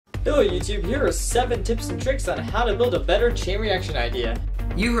Hello YouTube, here are 7 tips and tricks on how to build a better chain reaction idea.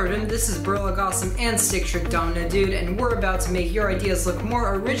 You heard him, this is berlagawesome and StickTrickDominoDude, and we're about to make your ideas look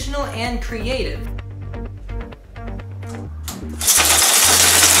more original and creative.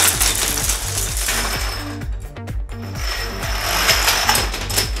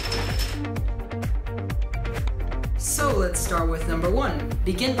 So let's start with number 1.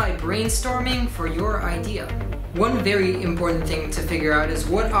 Begin by brainstorming for your idea. One very important thing to figure out is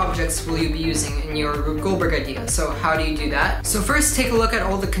what objects will you be using in your Rube Goldberg idea. So how do you do that? So first take a look at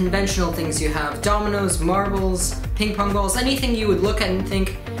all the conventional things you have. Dominoes, marbles, ping pong balls, anything you would look at and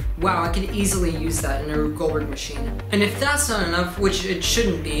think, wow, I could easily use that in a Rube Goldberg machine. And if that's not enough, which it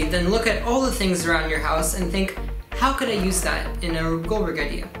shouldn't be, then look at all the things around your house and think, how could I use that in a Rube Goldberg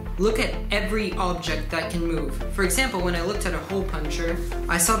idea? Look at every object that can move. For example, when I looked at a hole puncher,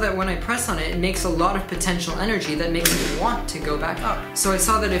 I saw that when I press on it, it makes a lot of potential energy that makes me want to go back up. So I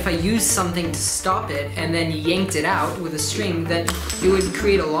saw that if I used something to stop it and then yanked it out with a string, then it would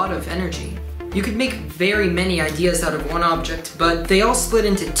create a lot of energy. You could make very many ideas out of one object, but they all split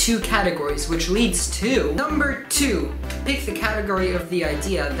into 2 categories, which leads to number 2. Pick the category of the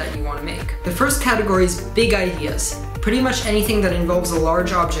idea that you want to make. The first category is big ideas. Pretty much anything that involves a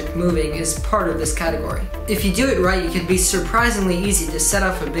large object moving is part of this category. If you do it right, it can be surprisingly easy to set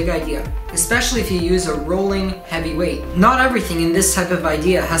off a big idea, especially if you use a rolling, heavy weight. Not everything in this type of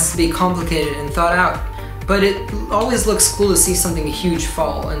idea has to be complicated and thought out, but it always looks cool to see something huge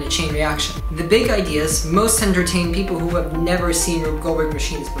fall in a chain reaction. The big ideas most entertain people who have never seen Rube Goldberg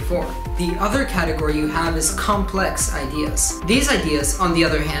machines before. The other category you have is complex ideas. These ideas, on the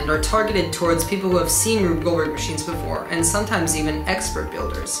other hand, are targeted towards people who have seen Rube Goldberg machines before, and sometimes even expert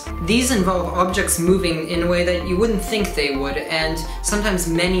builders. These involve objects moving in a way that you wouldn't think they would, and sometimes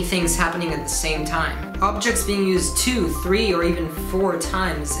many things happening at the same time. Objects being used 2, 3, or even 4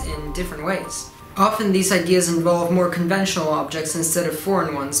 times in different ways. Often these ideas involve more conventional objects instead of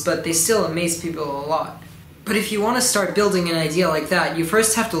foreign ones, but they still amaze people a lot. But if you want to start building an idea like that, you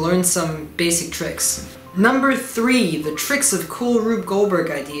first have to learn some basic tricks. Number 3, the tricks of cool Rube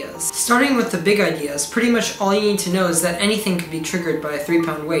Goldberg ideas. Starting with the big ideas, pretty much all you need to know is that anything can be triggered by a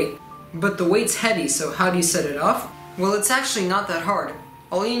 3-pound weight. But the weight's heavy, so how do you set it off? Well, it's actually not that hard.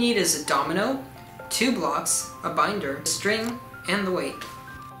 All you need is a domino, 2 blocks, a binder, a string, and the weight.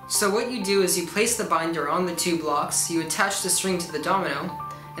 So what you do is you place the binder on the 2 blocks, you attach the string to the domino,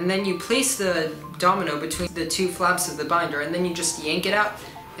 and then you place the domino between the 2 flaps of the binder, and then you just yank it out,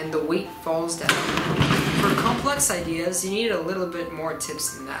 and the weight falls down. For complex ideas, you need a little bit more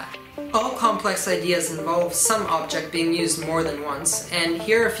tips than that. All complex ideas involve some object being used more than once, and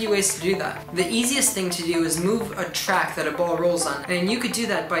here are a few ways to do that. The easiest thing to do is move a track that a ball rolls on, and you could do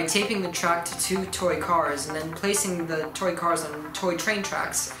that by taping the track to 2 toy cars and then placing the toy cars on toy train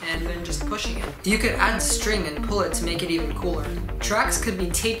tracks and then just pushing it. You could add string and pull it to make it even cooler. Tracks could be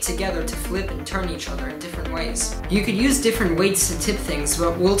taped together to flip and turn each other in different ways. You could use different weights to tip things,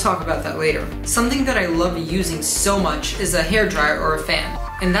 but we'll talk about that later. Something that I love using so much is a hairdryer or a fan.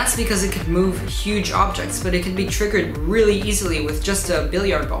 And that's because it could move huge objects, but it can be triggered really easily with just a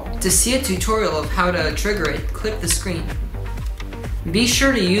billiard ball. To see a tutorial of how to trigger it, click the screen. Be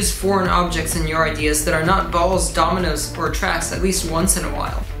sure to use foreign objects in your ideas that are not balls, dominoes, or tracks at least once in a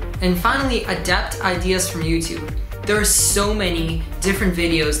while. And finally, adapt ideas from YouTube. There are so many different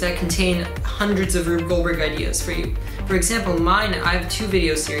videos that contain hundreds of Rube Goldberg ideas for you. For example, mine, I have 2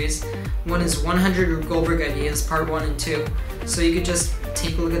 video series. One is 100 Rube Goldberg ideas, part 1 and 2. So you could just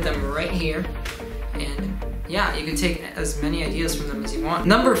take a look at them right here, and yeah, you can take as many ideas from them as you want.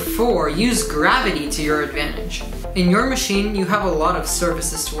 Number 4, use gravity to your advantage. In your machine, you have a lot of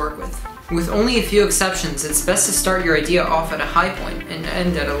surfaces to work with. With only a few exceptions, it's best to start your idea off at a high point and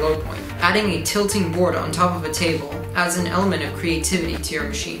end at a low point. Adding a tilting board on top of a table adds an element of creativity to your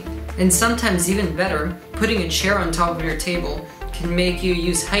machine. And sometimes even better, putting a chair on top of your table can make you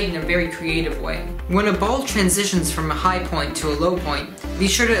use height in a very creative way. When a ball transitions from a high point to a low point, be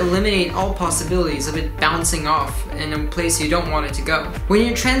sure to eliminate all possibilities of it bouncing off in a place you don't want it to go. When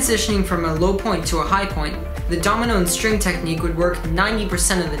you're transitioning from a low point to a high point, the domino and string technique would work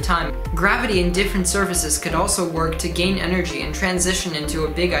 90% of the time. Gravity in different surfaces could also work to gain energy and transition into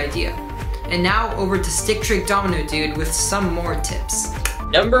a big idea. And now over to StickTrickDominoDude with some more tips.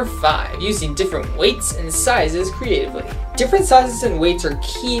 Number 5, using different weights and sizes creatively. Different sizes and weights are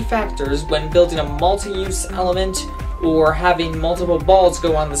key factors when building a multi-use element or having multiple balls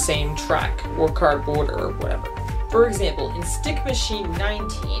go on the same track or cardboard or whatever. For example, in Stick Machine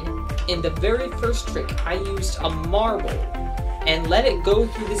 19, in the very first trick, I used a marble and let it go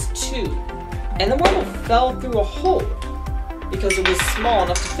through this tube, and the marble fell through a hole. because it was small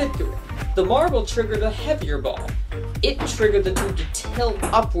enough to fit through it. The marble triggered a heavier ball. It triggered the tube to tilt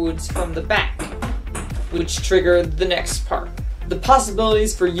upwards from the back, which triggered the next part. The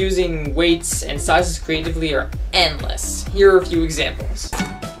possibilities for using weights and sizes creatively are endless. Here are a few examples.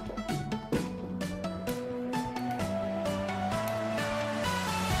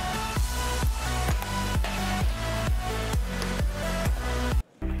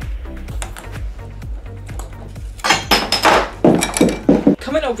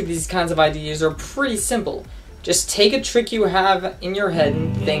 Coming up with these kinds of ideas are pretty simple. Just take a trick you have in your head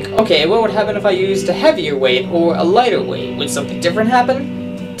and think, okay, what would happen if I used a heavier weight or a lighter weight? Would something different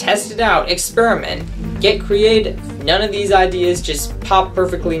happen? Test it out, experiment, get creative. None of these ideas just pop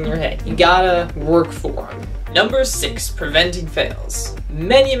perfectly in your head. You gotta work for them. Number 6, preventing fails.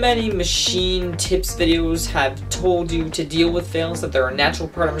 Many machine tips videos have told you to deal with fails, that they're a natural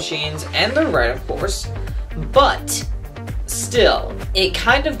part of machines, and they're right, of course, but still, it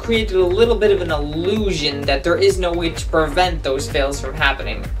kind of created a little bit of an illusion that there is no way to prevent those fails from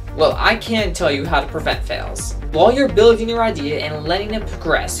happening. Well, I can tell you how to prevent fails. While you're building your idea and letting it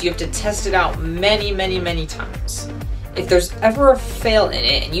progress, you have to test it out many times. If there's ever a fail in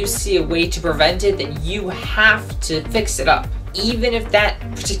it and you see a way to prevent it, then you have to fix it up. Even if that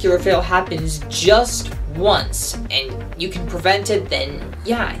particular fail happens just once and you can prevent it, then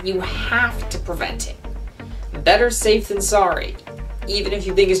yeah, you have to prevent it. Better safe than sorry, even if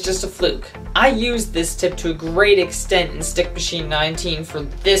you think it's just a fluke. I used this tip to a great extent in Stick Machine 19 for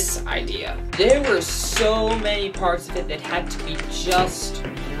this idea. There were so many parts of it that had to be just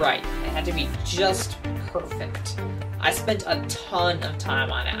right. It had to be just perfect. I spent a ton of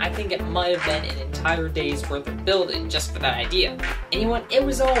time on it. I think it might have been an entire day's worth of building just for that idea. And it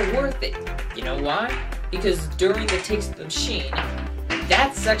was all worth it. You know why? Because during the takes of the machine,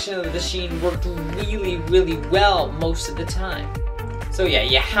 that section of the machine worked really well most of the time. So yeah,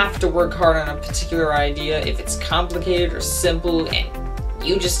 you have to work hard on a particular idea if it's complicated or simple, and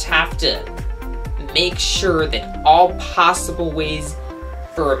you just have to make sure that all possible ways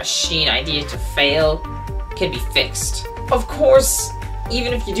for a machine idea to fail can be fixed. Of course,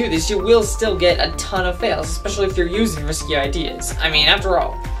 even if you do this, you will still get a ton of fails, especially if you're using risky ideas. I mean, after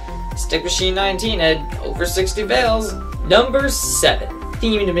all, Stick Machine 19 had over 60 fails. Number 7.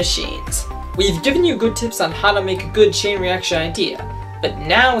 Themed machines. We've given you good tips on how to make a good chain reaction idea, but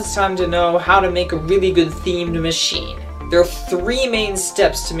now it's time to know how to make a really good themed machine. There are 3 main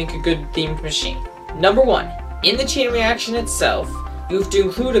steps to make a good themed machine. Number 1. In the chain reaction itself, you have to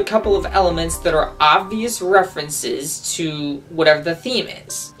include a couple of elements that are obvious references to whatever the theme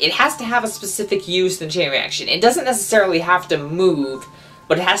is. It has to have a specific use in the chain reaction. It doesn't necessarily have to move,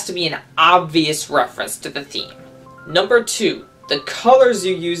 but it has to be an obvious reference to the theme. Number 2. The colors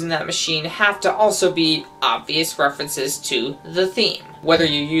you use in that machine have to also be obvious references to the theme. Whether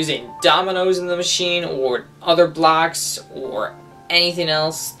you're using dominoes in the machine or other blocks or anything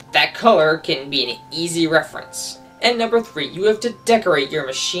else, that color can be an easy reference. And number 3, you have to decorate your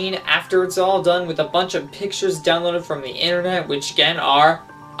machine after it's all done with a bunch of pictures downloaded from the internet, which again are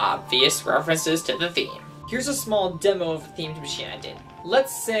obvious references to the theme. Here's a small demo of a themed machine I did.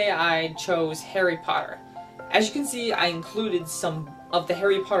 Let's say I chose Harry Potter. As you can see, I included some of the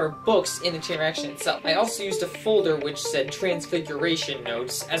Harry Potter books in the chain reaction itself. I also used a folder which said Transfiguration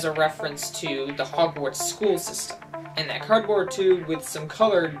Notes as a reference to the Hogwarts school system. And that cardboard tube with some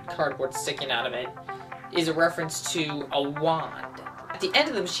colored cardboard sticking out of it is a reference to a wand. At the end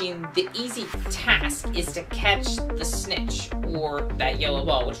of the machine, the easy task is to catch the snitch, or that yellow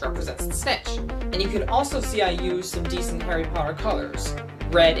ball which represents the snitch. And you can also see I used some decent Harry Potter colors.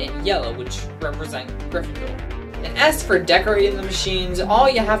 Red and yellow, which represent Gryffindor. And as for decorating the machines, all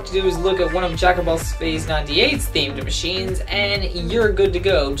you have to do is look at one of Jacoballspace 98's themed machines, and you're good to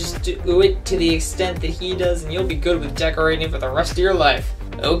go. Just do it to the extent that he does, and you'll be good with decorating for the rest of your life.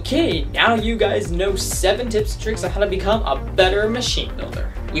 Okay, now you guys know 7 tips and tricks on how to become a better machine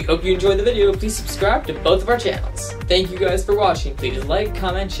builder. We hope you enjoyed the video. Please subscribe to both of our channels. Thank you guys for watching. Please like,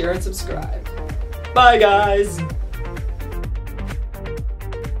 comment, share, and subscribe. Bye, guys!